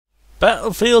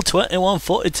Battlefield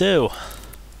 2142.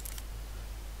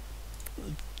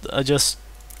 I just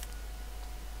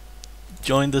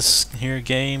joined this here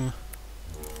game.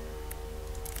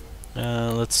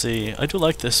 Let's see. I do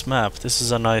like this map. This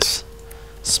is a nice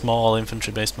small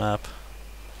infantry-based map.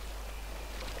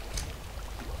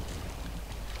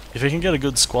 If we can get a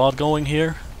good squad going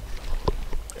here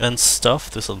and stuff,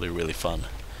 this will be really fun.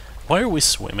 Why are we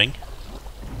swimming?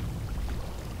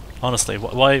 Honestly,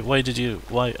 why did you...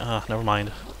 why... never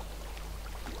mind.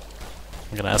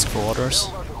 I'm gonna ask for orders.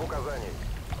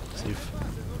 See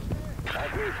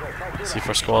if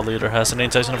our squad leader has any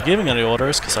intention of giving any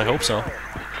orders, because I hope so.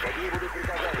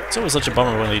 It's always such a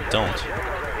bummer when they don't.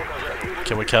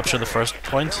 Can we capture the first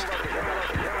point?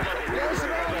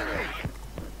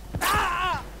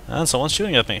 And someone's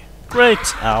shooting at me.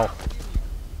 Great! Ow.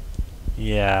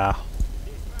 Yeah.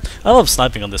 I love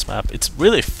sniping on this map. It's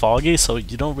really foggy, so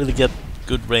you don't really get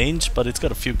good range, but it's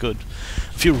got a few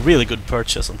really good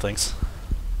perches and things.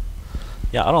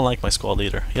 Yeah, I don't like my squad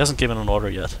leader. He hasn't given an order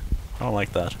yet. I don't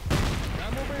like that.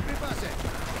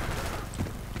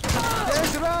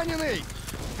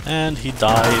 And he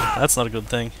died. That's not a good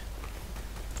thing.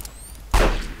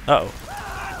 Uh-oh.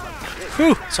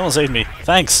 Whew! Someone saved me.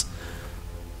 Thanks!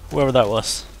 Whoever that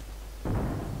was.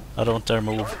 I don't dare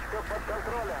move.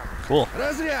 Cool.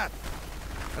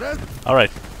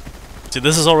 Alright. See,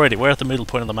 this is already... we're at the middle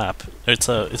point of the map. It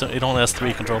only has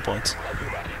 3 control points.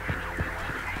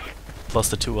 Plus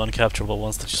the 2 uncapturable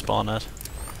ones that you spawn at.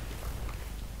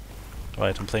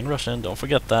 Right, I'm playing Russian. Don't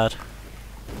forget that.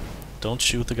 Don't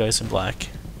shoot the guys in black.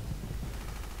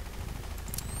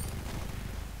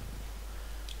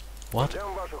 What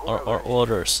are our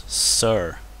orders,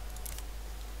 sir?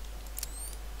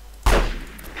 A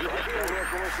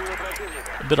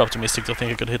bit optimistic to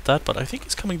think I could hit that, but I think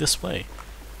he's coming this way.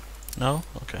 No?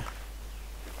 Okay.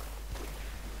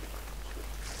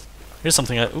 Here's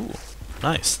something I... ooh.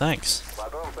 Nice, thanks.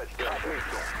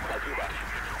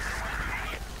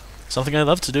 Something I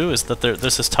love to do is that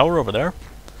there's this tower over there.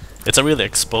 It's a really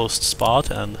exposed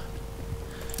spot, and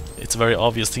it's a very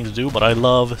obvious thing to do, but I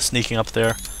love sneaking up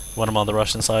there when I'm on the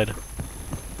Russian side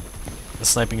and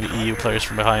sniping the EU players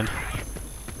from behind.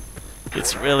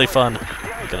 It's really fun.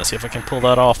 I'm gonna see if I can pull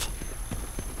that off.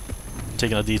 I'm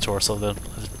taking a detour so that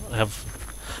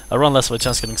I run less of a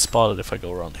chance of getting spotted if I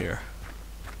go around here.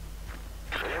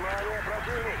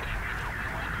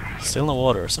 Still no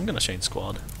orders. I'm gonna change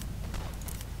squad.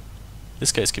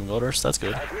 This guy's giving orders. That's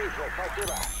good.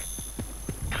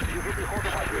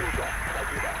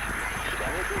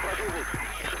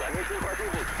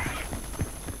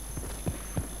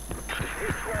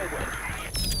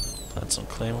 Plant some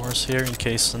claymores here in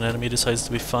case an enemy decides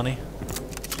to be funny.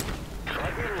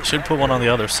 I should put one on the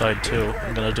other side too.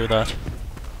 I'm gonna do that.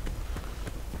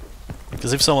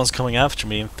 Because if someone's coming after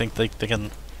me and think they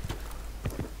can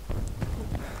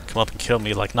come up and kill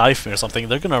me, like knife me or something,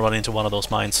 they're gonna run into one of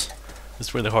those mines.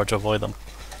 It's really hard to avoid them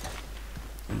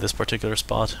in this particular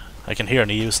spot. I can hear an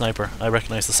EU sniper. I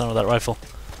recognize the sound of that rifle.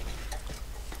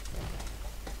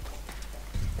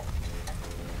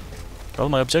 Well,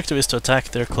 my objective is to attack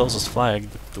their closest flag,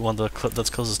 the one that's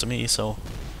closest to me, so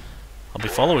I'll be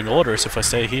following orders if I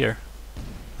stay here.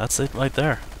 That's it right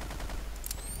there.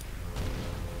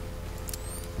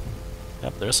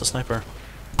 Yep, there's a sniper.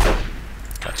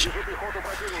 Gotcha.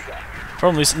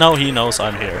 Probably now he knows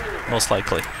I'm here, most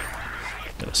likely.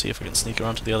 Gonna see if we can sneak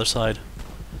around to the other side.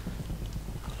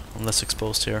 I'm less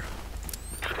exposed here.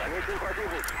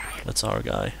 That's our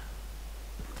guy.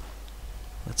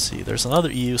 Let's see, there's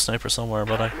another EU sniper somewhere,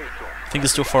 but I think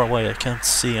he's too far away. I can't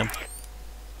see him.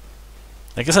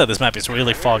 Like I said, this map is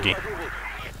really foggy.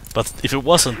 But if it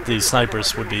wasn't, these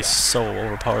snipers would be so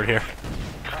overpowered here.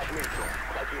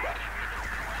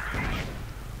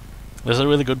 There's a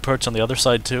really good perch on the other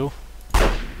side too.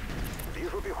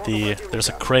 There's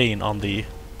a crane on the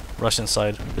Russian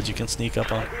side that you can sneak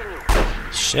up on.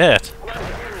 Shit!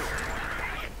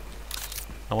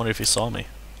 I wonder if he saw me.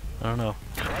 I don't know.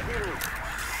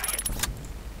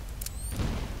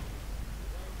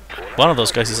 One of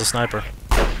those guys is a sniper.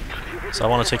 So I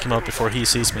want to take him out before he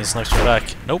sees me and snipes me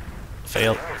back. Nope.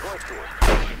 Failed.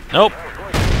 Nope!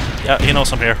 Yeah, he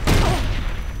knows I'm here.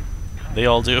 They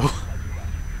all do.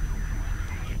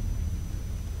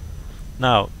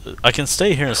 Now, I can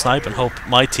stay here and snipe and hope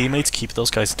my teammates keep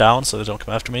those guys down so they don't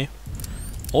come after me.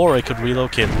 Or I could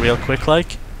relocate real quick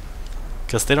like,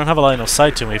 because they don't have a line of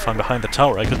sight to me if I'm behind the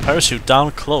tower. I could parachute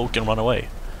down, cloak, and run away.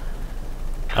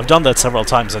 I've done that several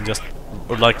times and just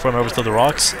would like run over to the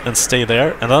rocks and stay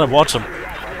there, and then I watch them,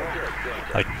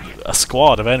 like a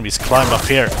squad of enemies climb up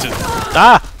here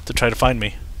to try to find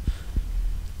me.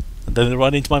 And then they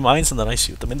run into my mines and then I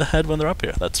shoot them in the head when they're up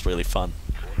here. That's really fun.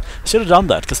 I should have done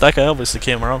that, because that guy obviously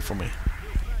came around for me.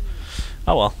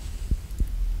 Oh well.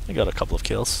 I got a couple of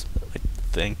kills. I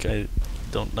think. I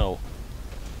don't know.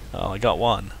 Oh, I got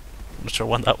one. I'm not sure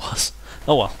when that was.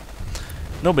 Oh well.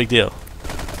 No big deal.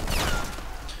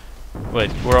 Wait,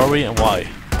 where are we and why?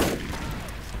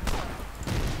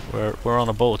 We're on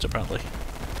a boat apparently.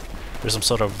 There's some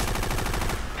sort of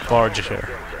barge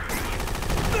here.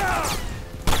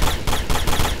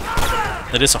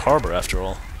 It is a harbor after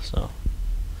all, so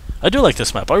I do like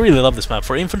this map. I really love this map.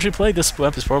 For infantry play, this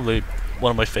map is probably one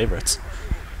of my favorites.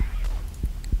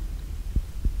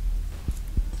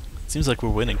 It seems like we're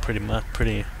winning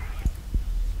pretty.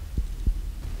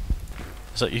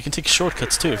 So you can take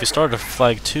shortcuts too. If you start at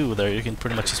flag 2 there, you can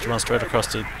pretty much just run straight across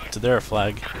to their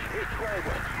flag.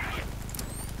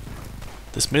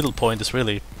 This middle point is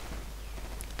really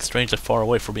strangely far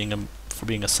away for being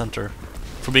the center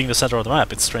of the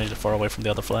map. It's strangely far away from the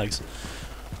other flags.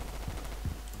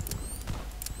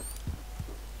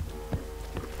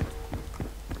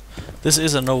 This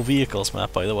is a no vehicles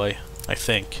map, by the way, I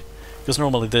think, because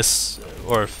normally this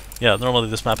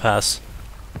map has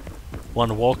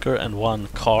one walker and one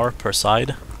car per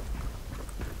side,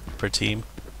 per team.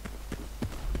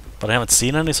 But I haven't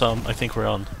seen any, so I think we're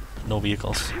on no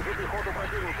vehicles.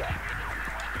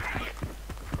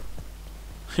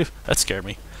 Phew, that scared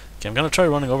me. Okay, I'm gonna try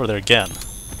running over there again.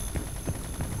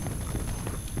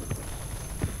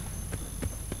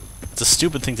 It's a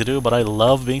stupid thing to do, but I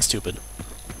love being stupid.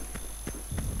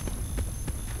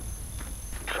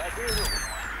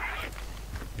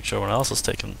 Make sure everyone else is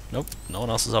taken. Nope, no one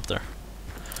else is up there.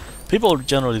 People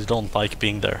generally don't like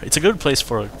being there. It's a good place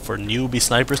for newbie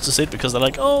snipers to sit, because they're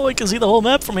like, oh, I can see the whole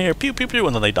map from here, pew pew pew,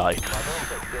 and then they die.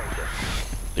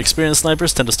 Experienced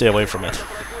snipers tend to stay away from it.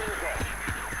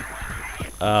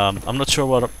 I'm not sure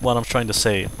what I'm trying to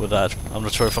say with that. I'm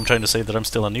not sure if I'm trying to say that I'm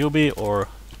still a newbie, or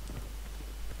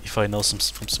if I know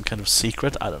from some kind of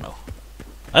secret. I don't know.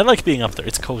 I like being up there.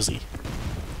 It's cozy.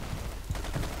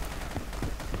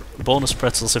 Bonus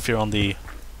pretzels if you're on the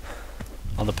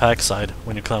pack side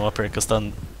when you climb up here, because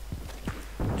then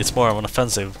it's more of an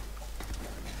offensive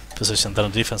position than a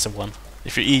defensive one.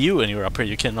 If you're EU and you're up here,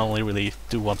 you can only really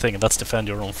do one thing, and that's defend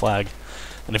your own flag.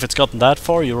 And if it's gotten that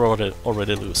far, you're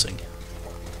already losing.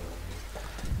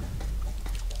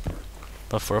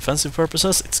 But for offensive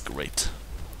purposes, it's great.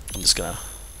 I'm just gonna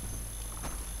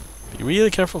be really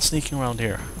careful sneaking around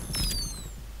here.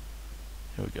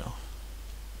 Here we go.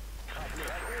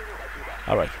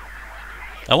 Alright.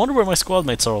 I wonder where my squad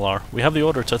mates all are. We have the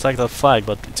order to attack that flag,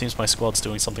 but it seems my squad's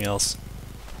doing something else.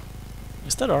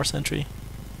 Is that our sentry?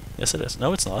 Yes, it is.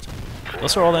 No, it's not.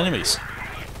 Those are all enemies.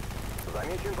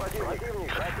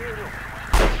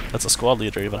 That's a squad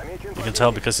leader even. You can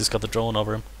tell because he's got the drone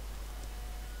over him.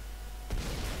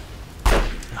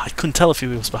 I couldn't tell if he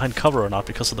was behind cover or not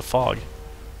because of the fog.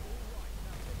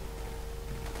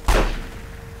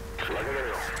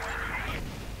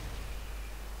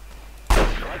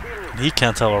 He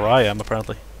can't tell where I am,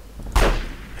 apparently. I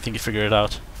think he figured it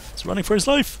out. He's running for his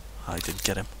life! I didn't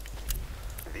get him.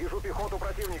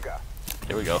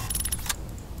 Here we go.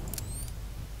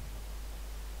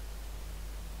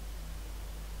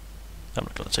 I'm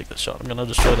not gonna take this shot. I'm gonna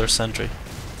destroy their sentry.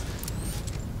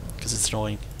 Because it's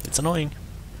annoying. It's annoying.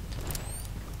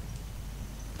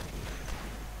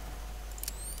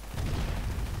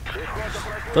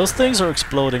 Those things are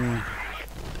exploding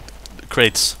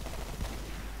crates.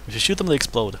 If you shoot them, they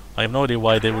explode. I have no idea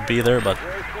why they would be there, but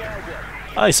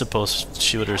I suppose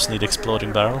shooters need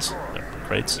exploding barrels.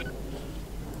 Crates.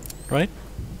 Right?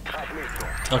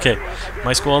 Okay,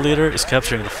 my squad leader is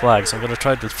capturing the flag, so I'm gonna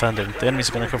try to defend him. The enemy's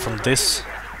gonna come from this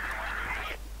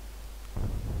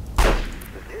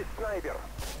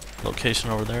location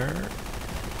over there.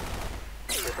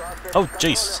 Oh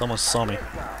jeez, someone saw me.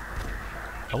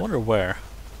 I wonder where.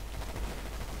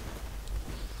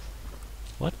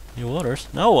 What? New orders?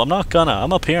 No, I'm not gonna.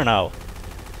 I'm up here now.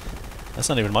 That's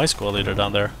not even my squad leader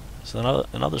down there. It's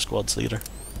another squad's leader.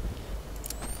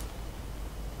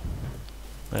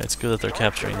 Right, it's good that they're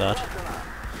capturing that.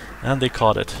 And they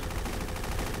caught it.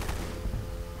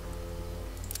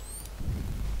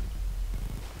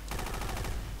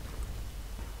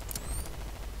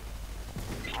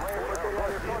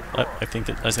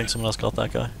 I think someone else got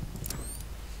that guy.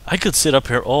 I could sit up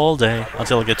here all day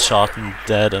until I get shot and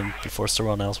dead and be forced to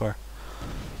run elsewhere.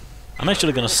 I'm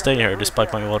actually gonna stay here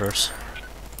despite my orders.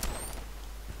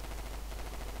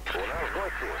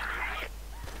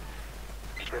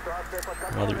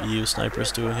 Another EU sniper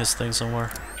is doing his thing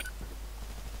somewhere.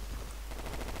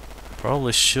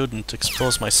 Probably shouldn't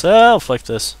expose myself like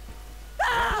this.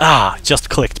 Ah, just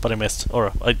clicked, but I missed.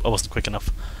 Or I wasn't quick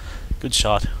enough. Good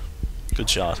shot. Good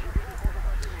shot.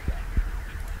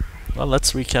 Well,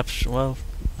 let's recapture. Well,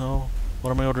 no. What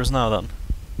are my orders now then?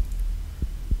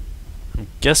 I'm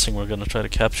guessing we're gonna try to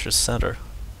capture center.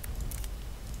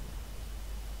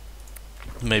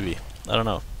 Maybe. I don't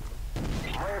know.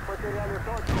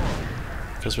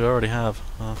 Because we already have.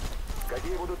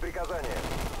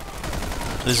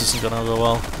 This isn't gonna go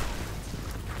well.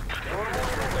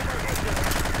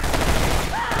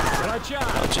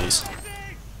 Oh jeez.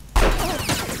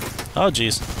 Oh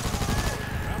jeez.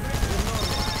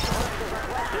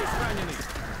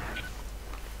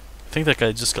 I think that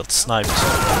guy just got sniped.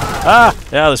 Ah!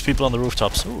 Yeah, there's people on the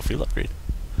rooftops. Ooh, feel upgrade.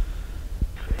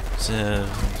 So,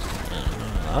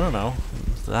 I don't know.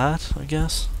 That, I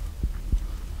guess.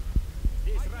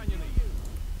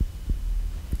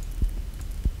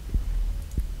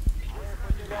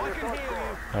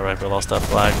 Alright, we lost that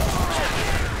flag.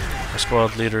 Our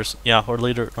squad leaders, yeah, our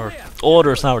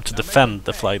orders now are to defend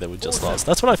the flag that we just lost.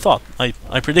 That's what I thought. I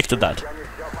predicted that.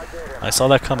 I saw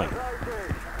that coming.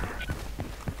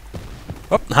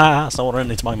 Oh, ha! Someone ran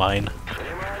into my mine.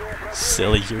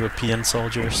 Silly European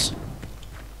soldiers.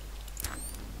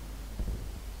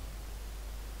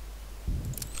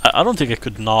 I don't think I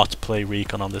could not play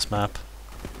recon on this map.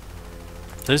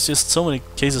 There's just so many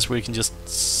cases where you can just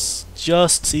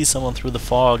see someone through the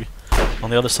fog on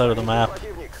the other side of the map.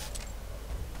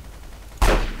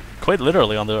 Quite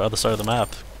literally on the other side of the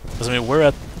map. Because I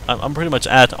mean, I'm pretty much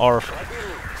at our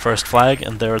first flag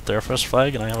and they're at their first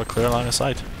flag, and I have a clear line of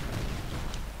sight.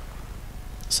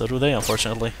 So do they,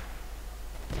 unfortunately.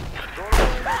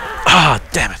 Ah,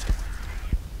 damn it!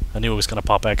 I knew it was gonna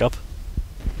pop back up.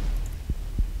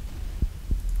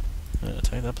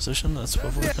 Take that position. That's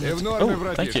what we're gonna do.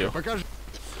 Oh, thank you.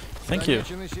 Thank you.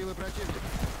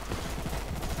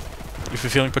 If you're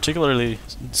feeling particularly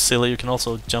silly, you can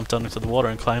also jump down into the water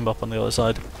and climb up on the other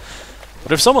side.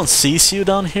 But if someone sees you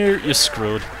down here, you're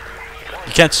screwed.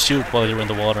 You can't shoot while you're in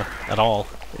the water at all.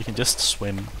 You can just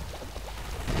swim.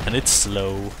 And it's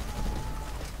slow.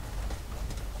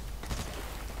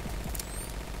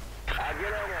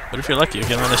 But if you're lucky, you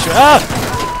can manage to...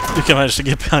 Ah! You can manage to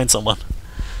get behind someone.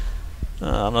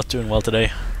 I'm not doing well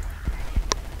today.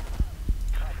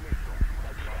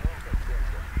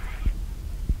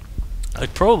 I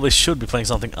probably should be playing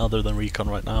something other than recon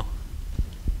right now.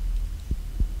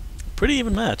 Pretty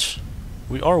even match.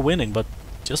 We are winning, but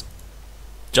just.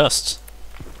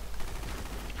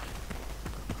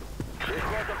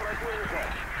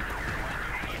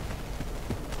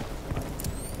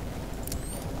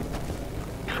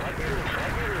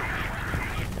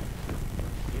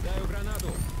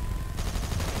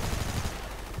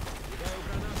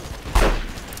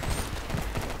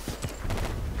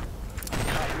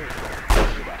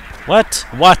 What?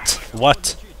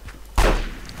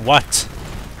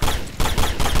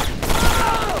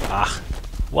 Ah.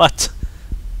 What?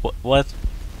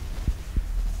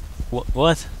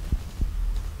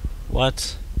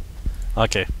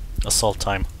 Okay. Assault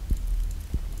time.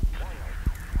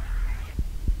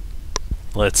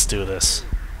 Let's do this.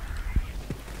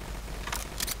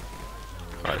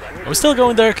 Alright. Are we still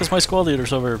going there? Because my squad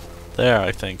leader's over there,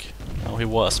 I think. Oh, he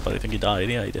was, but I think he died.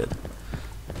 Yeah, he did.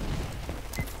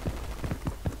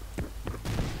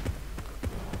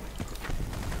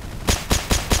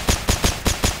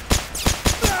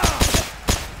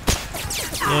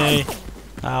 Yay.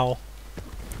 Ow.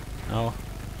 No.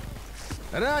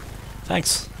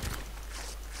 Thanks.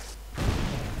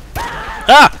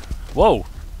 Ah! Whoa!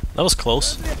 That was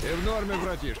close.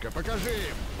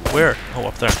 Where? Oh,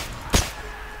 up there.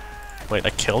 Wait, I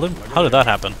killed him? How did that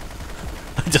happen?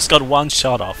 I just got one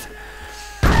shot off.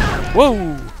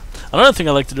 Whoa! Another thing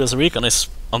I like to do as a recon is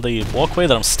on the walkway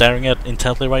that I'm staring at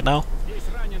intently right now.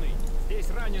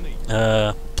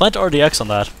 Plant RDX on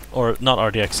that. Or not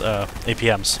RDX,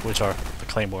 APMs, which are the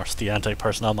claymores, the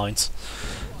anti-personnel mines.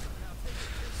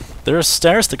 There are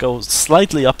stairs that go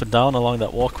slightly up and down along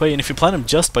that walkway, and if you plant them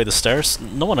just by the stairs,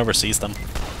 no one ever sees them.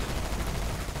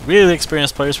 Really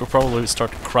experienced players will probably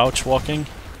start crouch walking,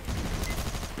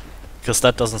 because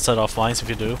that doesn't set off mines if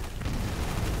you do.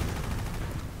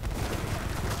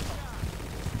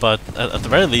 But at the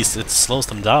very least, it slows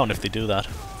them down if they do that.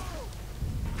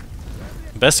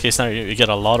 Best case scenario, you get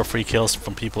a lot of free kills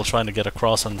from people trying to get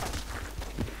across and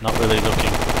not really looking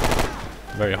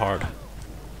very hard.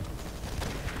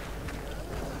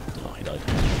 Oh, he died.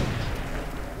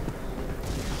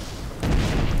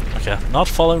 Okay, not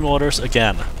following orders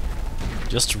again.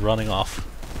 Just running off.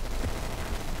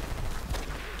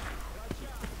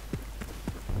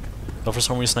 But for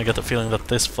some reason I get the feeling that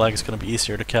this flag is going to be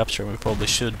easier to capture, and we probably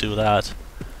should do that.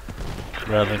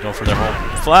 rather than go for their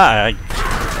home flag.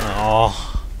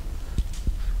 Oh,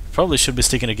 probably should be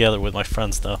sticking together with my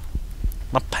friends though,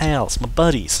 my pals, my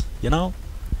buddies. You know.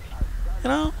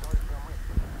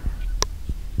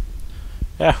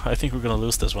 Yeah, I think we're gonna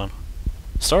lose this one.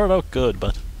 Started out good,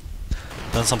 but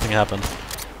then something happened.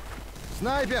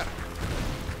 Снайпер!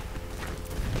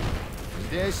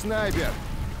 Здесь снайпер!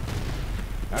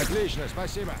 Отлично,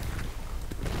 спасибо!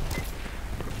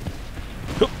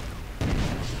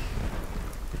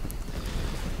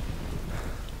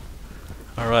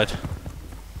 Alright.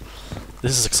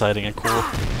 This is exciting and cool.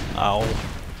 Ow.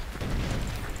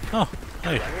 Oh,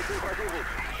 hey.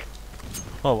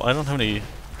 Oh, I don't have any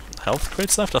health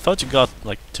crates left? I thought you got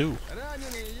like 2.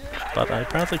 But I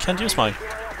apparently can't use mine.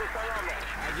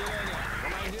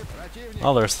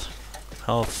 Oh, there's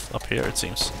health up here, it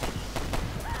seems.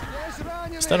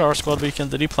 Is that our squad beacon?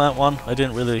 Did he plant one? I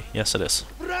didn't really... Yes, it is.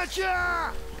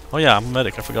 Oh yeah, I'm a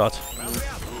medic, I forgot.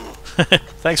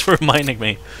 Thanks for reminding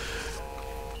me.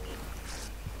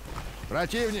 Yeah,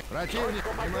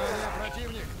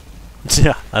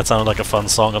 that sounded like a fun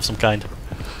song of some kind.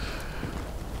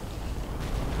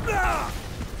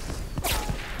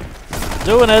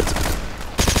 Doing it!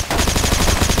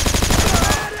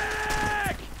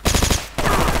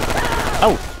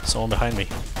 Oh! Someone behind me.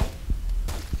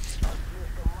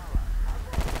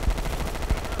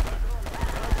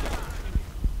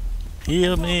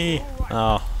 Heal me!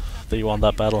 Oh, they won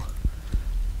that battle.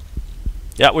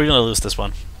 Yeah, we're gonna lose this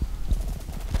one.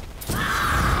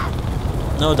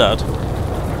 No doubt.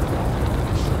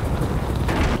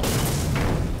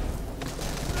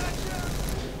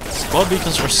 Squad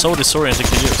beacons are so disorienting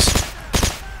to use.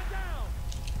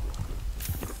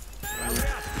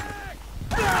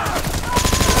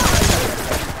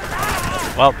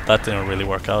 Well, that didn't really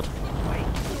work out.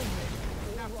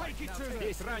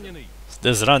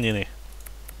 Здесь раненый.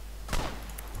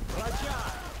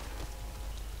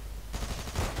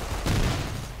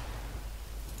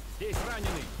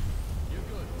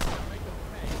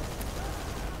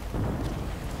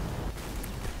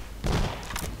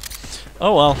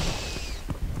 Oh well.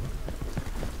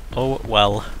 Oh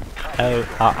well. Oh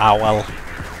well.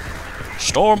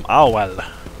 Storm well.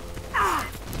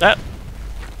 That.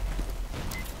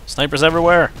 Snipers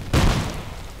everywhere.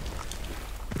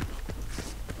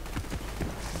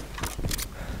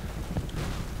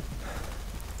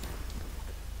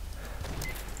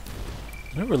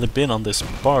 I've never really been on this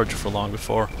barge for long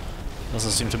before. Doesn't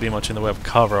seem to be much in the way of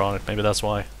cover on it. Maybe that's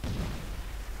why.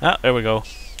 Ah, there we go.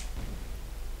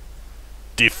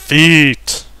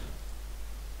 Defeat!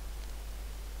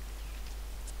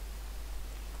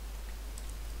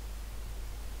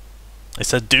 I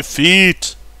said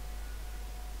defeat!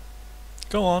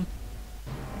 Go on.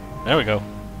 There we go.